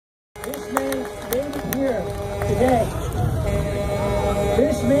This man made it here today.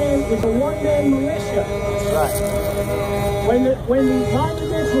 This man is a one-man militia. Right. When the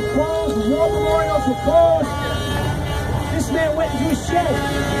monuments were closed, the war memorials were closed, this man went into his shed.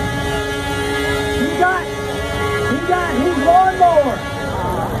 He got his lawnmower.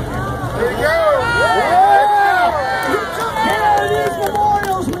 There you go. Yeah. Get out of these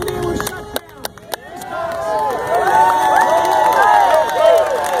memorials when they were shut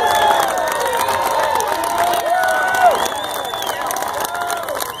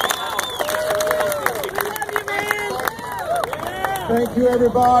Thank you,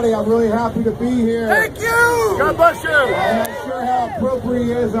 everybody. I'm really happy to be here. Thank you. God bless you. I'm not sure how appropriate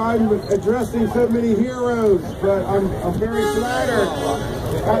it is I'm addressing so many heroes, but I'm very flattered.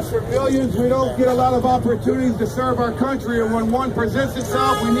 As civilians, we don't get a lot of opportunities to serve our country, and when one presents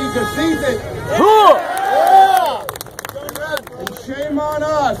itself, we need to seize it. Yeah. And shame on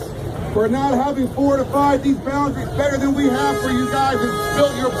us for not having fortified these boundaries better than we have for you guys and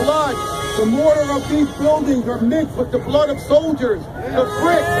spilled your blood. The mortar of these buildings are mixed with the blood of soldiers. The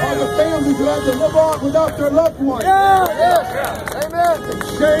bricks are the families who have to live on without their loved ones. Amen.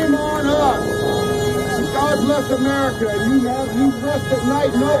 Shame on us. God bless America. And you rest at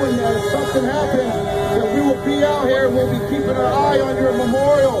night knowing that if something happens, that we will be out here and we'll be keeping our eye on your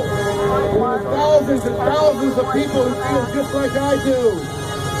memorial. There are thousands and thousands of people who feel just like I do.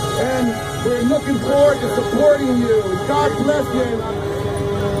 And we're looking forward to supporting you. God bless you.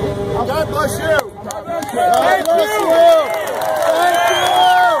 God bless you. God bless you.